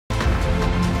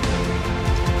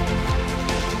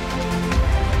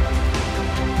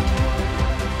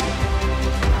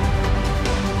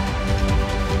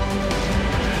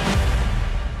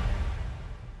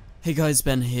Hey guys,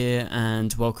 Ben here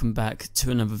and welcome back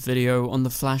to another video on The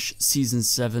Flash Season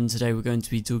 7. Today we're going to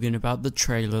be talking about the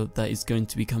trailer that is going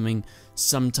to be coming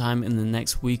sometime in the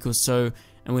next week or so,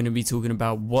 and we're going to be talking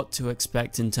about what to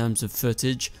expect in terms of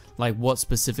footage, like what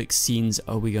specific scenes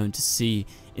are we going to see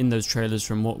in those trailers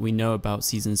from what we know about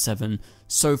Season 7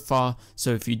 so far. So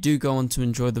if you do go on to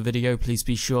enjoy the video, please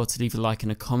be sure to leave a like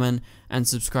and a comment and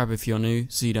subscribe if you're new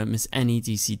so you don't miss any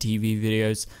DCTV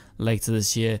videos later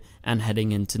this year and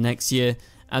heading into next year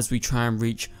as we try and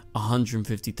reach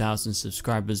 150,000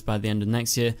 subscribers by the end of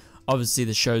next year. Obviously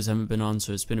the shows haven't been on,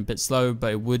 so it's been a bit slow,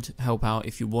 but it would help out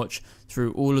if you watch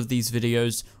through all of these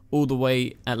videos all the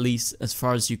way, at least as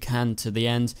far as you can, to the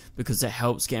end, because it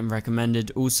helps getting recommended.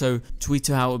 Also, tweet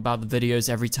out about the videos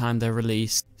every time they're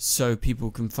released so people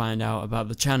can find out about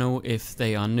the channel if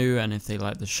they are new and if they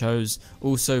like the shows.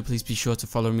 Also, please be sure to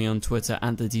follow me on Twitter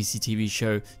at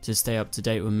TheDCTVshow to stay up to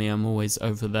date with me. I'm always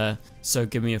over there, so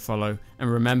give me a follow.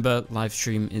 And remember, live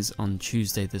stream is on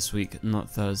Tuesday this week, not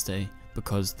Thursday,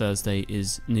 because Thursday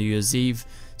is New Year's Eve.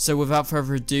 So without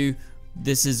further ado,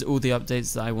 this is all the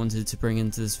updates that I wanted to bring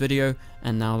into this video,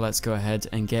 and now let's go ahead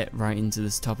and get right into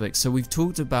this topic. So we've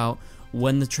talked about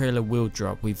when the trailer will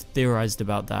drop, we've theorized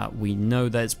about that, we know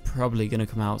that it's probably going to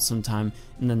come out sometime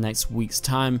in the next week's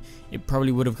time. It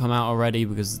probably would have come out already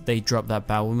because they dropped that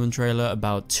Batwoman trailer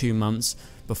about 2 months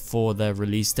before their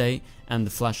release date, and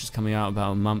The Flash is coming out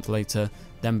about a month later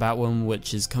than Batwoman,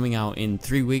 which is coming out in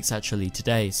 3 weeks actually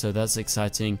today, so that's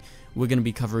exciting. We're going to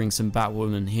be covering some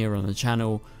Batwoman here on the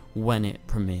channel when it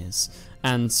premieres.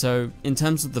 And so in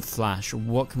terms of The Flash,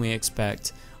 what can we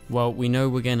expect? Well, we know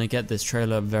we're going to get this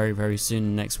trailer very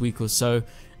soon, next week or so,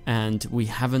 and we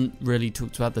haven't really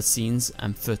talked about the scenes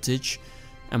and footage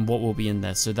and what will be in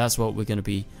there, so that's what we're going to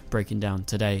be breaking down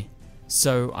today.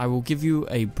 So I will give you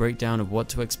a breakdown of what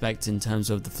to expect in terms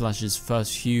of The Flash's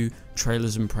first few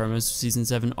trailers and promos for Season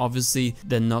 7. Obviously,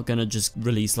 they're not going to just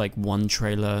release like one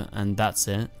trailer and that's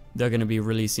it. They're going to be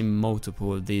releasing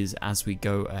multiple of these as we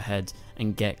go ahead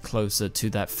and get closer to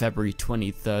that February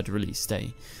 23rd release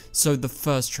day. So the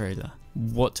first trailer,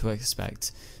 what to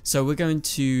expect. So we're going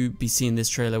to be seeing this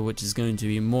trailer, which is going to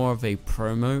be more of a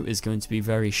promo, is going to be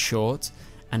very short,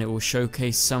 and it will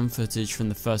showcase some footage from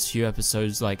the first few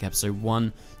episodes like episode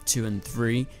 1, 2 and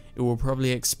 3. It will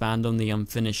probably expand on the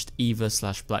unfinished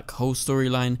Eva/Black Hole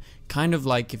storyline, kind of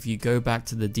like if you go back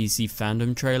to the DC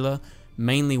fandom trailer.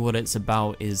 Mainly what it's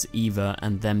about is Eva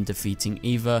and them defeating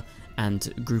Eva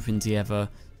and grouping together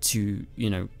to,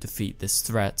 defeat this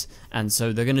threat. And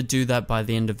so they're going to do that by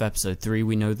the end of episode 3,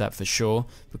 we know that for sure,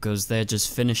 because they're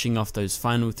just finishing off those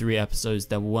final 3 episodes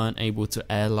that weren't able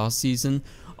to air last season.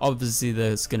 Obviously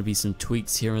there's going to be some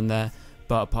tweaks here and there,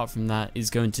 but apart from that, it's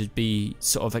going to be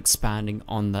sort of expanding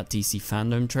on that DC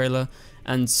fandom trailer,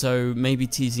 and so maybe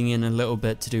teasing in a little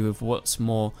bit to do with what's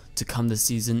more to come this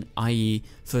season, i.e.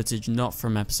 footage not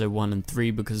from episode 1 and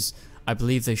 3, because I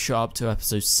believe they shot up to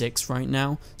episode 6 right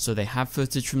now, so they have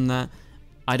footage from that.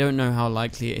 I don't know how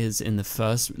likely it is in the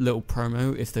first little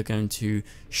promo if they're going to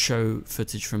show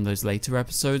footage from those later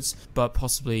episodes, but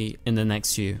possibly in the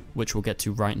next few, which we'll get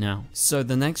to right now. So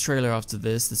the next trailer after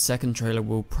this, the second trailer,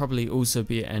 will probably also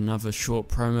be another short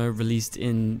promo released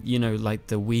in, like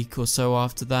the week or so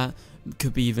after that.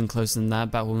 Could be even closer than that.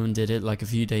 Batwoman did it like a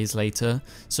few days later.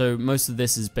 So most of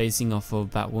this is basing off of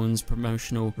Batwoman's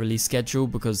promotional release schedule,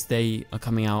 because they are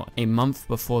coming out a month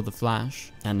before The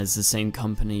Flash and it's the same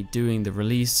company doing the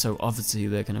release, so obviously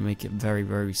they're going to make it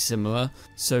very similar.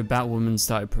 So Batwoman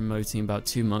started promoting about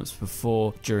 2 months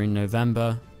before, during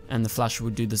November, and The Flash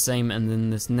will do the same. And then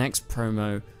this next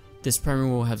promo, this promo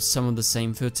will have some of the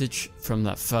same footage from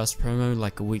that first promo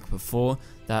like a week before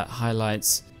that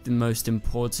highlights the most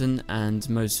important and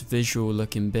most visual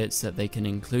looking bits that they can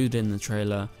include in the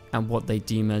trailer, and what they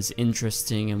deem as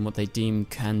interesting and what they deem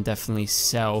can definitely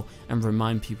sell and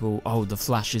remind people, oh, The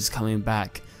Flash is coming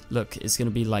back. Look, it's going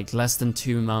to be like less than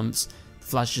 2 months.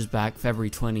 Flash is back February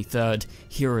 23rd.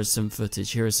 Here is some footage.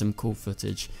 Here is some cool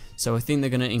footage. So I think they're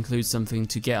going to include something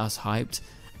to get us hyped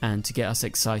and to get us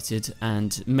excited,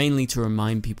 and mainly to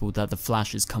remind people that The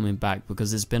Flash is coming back,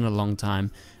 because it's been a long time.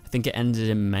 I think it ended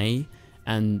in May,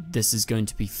 and this is going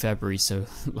to be February, so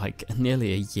like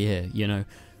nearly a year,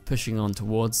 pushing on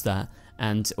towards that.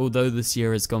 And although this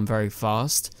year has gone very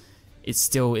fast, it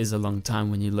still is a long time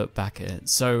when you look back at it.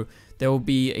 So there will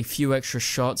be a few extra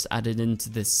shots added into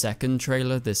this second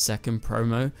trailer, this second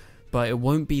promo, but it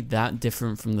won't be that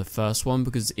different from the first one,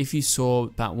 because if you saw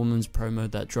Batwoman's promo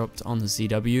that dropped on the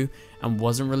CW and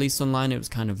wasn't released online, it was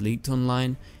kind of leaked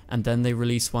online, and then they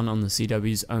released one on the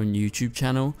CW's own YouTube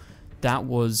channel, that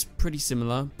was pretty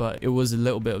similar, but it was a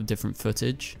little bit of different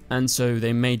footage. And so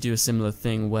they may do a similar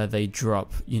thing where they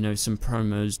drop, you know, some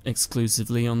promos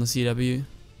exclusively on the CW.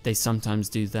 They sometimes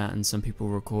do that, and some people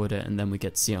record it and then we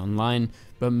get to see it online,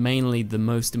 but mainly the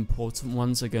most important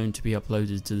ones are going to be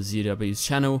uploaded to the CW's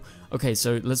channel. Okay,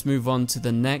 so let's move on to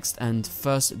the next and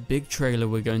first big trailer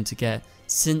we're going to get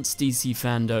since DC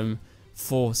Fandom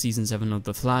for season 7 of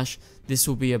The Flash. This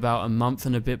will be about a month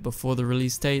and a bit before the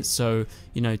release date, so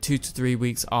you know, 2 to 3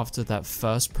 weeks after that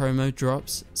first promo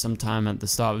drops, sometime at the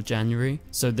start of January.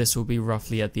 So this will be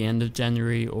roughly at the end of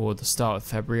January or the start of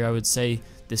February, I would say.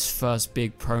 This first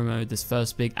big promo, this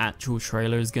first big actual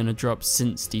trailer is going to drop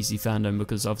since DC Fandom,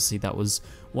 because obviously that was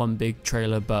one big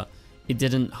trailer, but it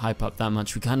didn't hype up that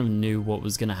much. We kind of knew what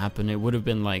was going to happen. It would have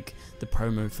been like the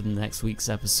promo for the next week's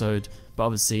episode, but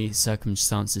obviously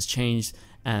circumstances changed,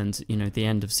 and you know, the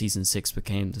end of season 6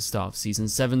 became the start of season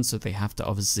 7, so they have to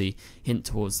obviously hint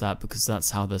towards that because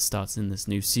that's how they're starting this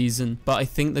new season. But I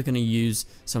think they're going to use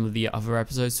some of the other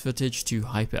episodes footage to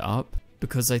hype it up,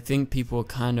 because I think people are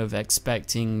kind of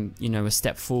expecting, you know, a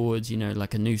step forward, you know,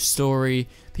 like a new story.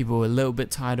 People are a little bit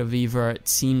tired of Eva, it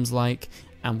seems like,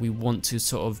 and we want to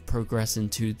sort of progress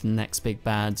into the next big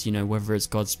bad, you know, whether it's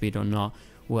Godspeed or not,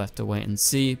 we'll have to wait and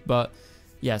see. But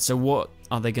yeah, so what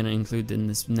are they going to include in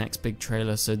this next big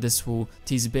trailer? So this will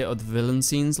tease a bit of the villain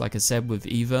scenes, like I said, with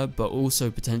Eva, but also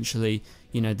potentially,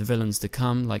 you know, the villains to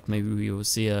come, like maybe we will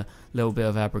see a little bit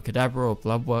of Abracadabra or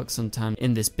Bloodwork sometime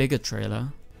in this bigger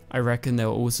trailer. I reckon there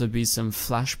will also be some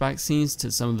flashback scenes to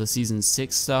some of the season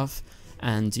 6 stuff,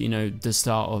 and you know, the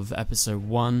start of episode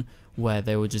 1 where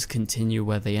they will just continue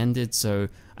where they ended. So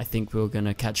I think we're going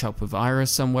to catch up with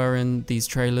Iris somewhere in these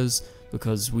trailers,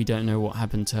 because we don't know what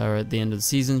happened to her at the end of the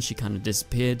season. She kind of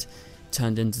disappeared,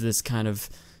 turned into this kind of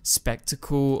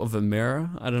spectacle of a mirror.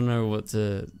 I don't know what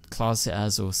to class it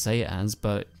as or say it as,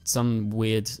 but some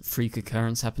weird freak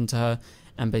occurrence happened to her,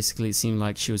 and basically it seemed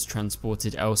like she was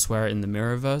transported elsewhere in the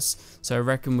Mirrorverse. So I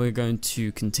reckon we're going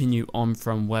to continue on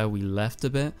from where we left a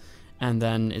bit, and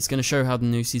then it's going to show how the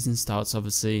new season starts.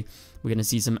 Obviously we're going to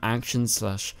see some action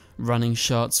slash running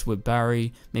shots with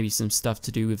Barry, maybe some stuff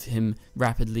to do with him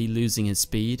rapidly losing his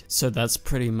speed. So that's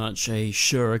pretty much a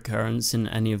sure occurrence in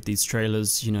any of these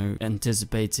trailers, you know,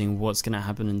 anticipating what's going to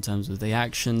happen in terms of the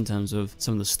action, in terms of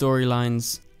some of the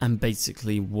storylines, and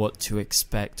basically what to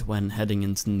expect when heading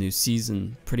into the new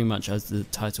season. Pretty much as the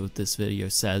title of this video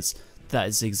says, that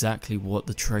is exactly what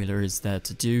the trailer is there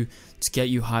to do, to get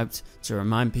you hyped, to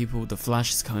remind people the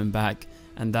Flash is coming back,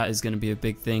 and that is going to be a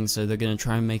big thing. So they're going to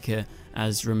try and make it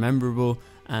as rememberable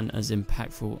and as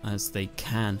impactful as they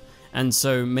can. And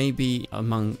so maybe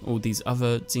among all these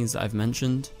other scenes that I've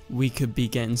mentioned, we could be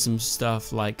getting some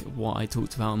stuff like what I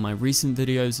talked about in my recent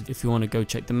videos. If you want to go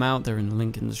check them out, they're in the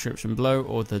link in the description below,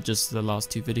 or they're just the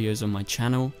last 2 videos on my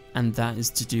channel. And that is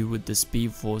to do with the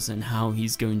Speed Force and how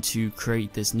he's going to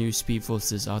create this new Speed Force,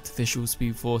 this artificial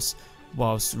Speed Force,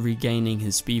 whilst regaining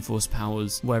his Speed Force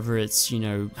powers, whether it's, you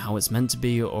know, how it's meant to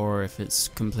be, or if it's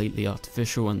completely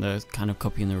artificial and they're kind of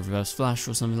copying the Reverse Flash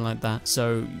or something like that.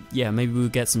 So yeah, maybe we'll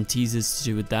get some teasers to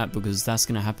do with that, because that's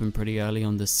going to happen pretty early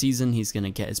on this season. He's going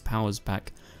to get his powers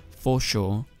back for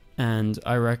sure. And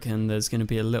I reckon there's going to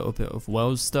be a little bit of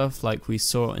Wells stuff like we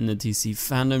saw in the DC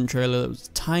Fandom trailer. There was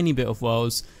a tiny bit of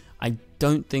Wells. I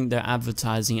don't think they're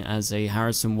advertising it as a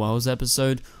Harrison Wells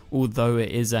episode, although it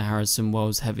is a Harrison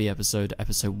Wells heavy episode,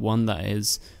 episode 1 that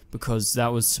is, because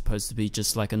that was supposed to be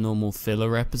just like a normal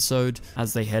filler episode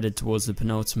as they headed towards the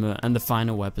penultimate and the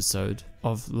final episode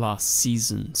of last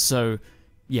season. So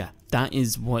yeah, that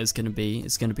is what it's going to be.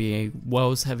 It's going to be a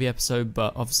Wells heavy episode,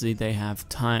 but obviously they have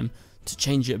time to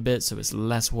change it a bit so it's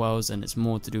less Wells and it's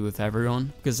more to do with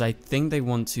everyone, because I think they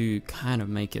want to kind of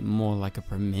make it more like a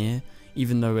premiere,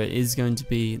 even though it is going to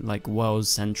be like Wells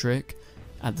centric.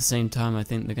 At the same time, I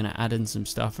think they're going to add in some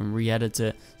stuff and re-edit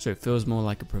it so it feels more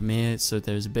like a premiere, so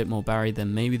there's a bit more Barry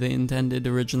than maybe they intended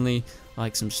originally,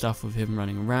 like some stuff with him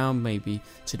running around, maybe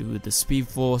to do with the Speed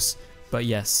Force. But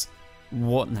yes,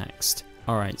 what next?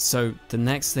 Alright, so the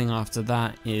next thing after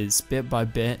that is bit by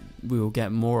bit we will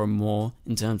get more and more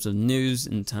in terms of news,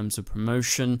 in terms of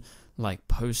promotion, like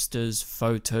posters,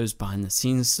 photos, behind the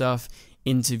scenes stuff,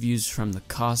 interviews from the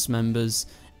cast members,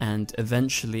 and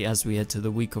eventually as we head to the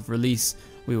week of release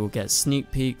we will get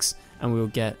sneak peeks and we will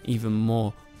get even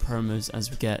more promos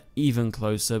as we get even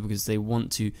closer, because they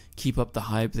want to keep up the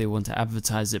hype, they want to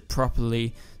advertise it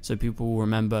properly so people will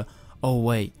remember, oh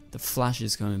wait, the Flash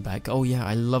is coming back. Oh yeah,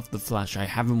 I love the Flash. I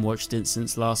haven't watched it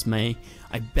since last May.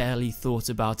 I barely thought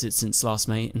about it since last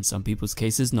May, in some people's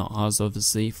cases, not ours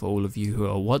obviously, for all of you who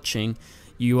are watching.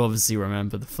 you obviously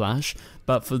remember The Flash,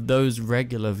 but for those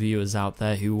regular viewers out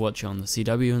there who watch it on the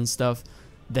CW and stuff,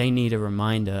 they need a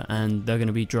reminder, and they're going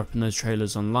to be dropping those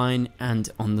trailers online and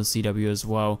on the CW as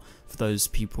well for those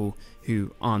people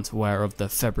who aren't aware of the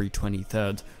February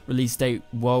 23rd release date.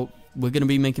 Well, we're going to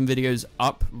be making videos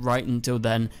up right until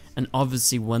then, and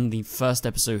obviously when the first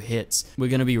episode hits, we're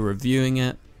going to be reviewing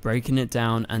it, breaking it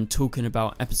down, and talking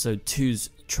about episode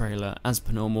 2's trailer as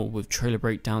per normal, with trailer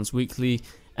breakdowns weekly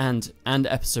and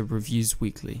episode reviews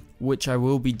weekly, which I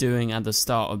will be doing at the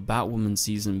start of Batwoman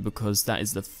season, because that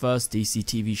is the first DC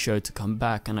TV show to come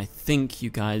back. And I think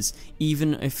you guys,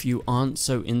 even if you aren't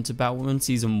so into Batwoman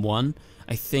season 1,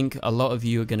 I think a lot of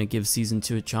you are going to give season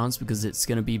 2 a chance, because it's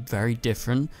going to be very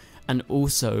different, and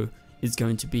also is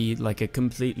going to be like a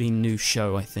completely new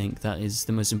show. I think that is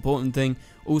the most important thing.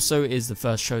 Also, it is the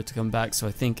first show to come back, so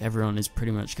I think everyone is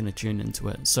pretty much going to tune into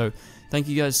it. So thank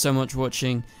you guys so much for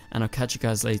watching, and I'll catch you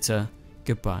guys later.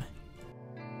 Goodbye.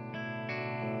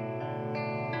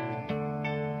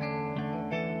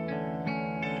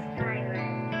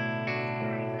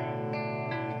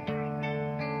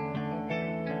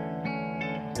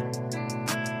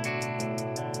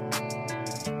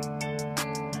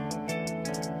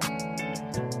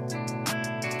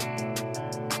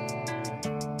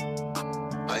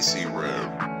 I see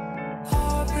red.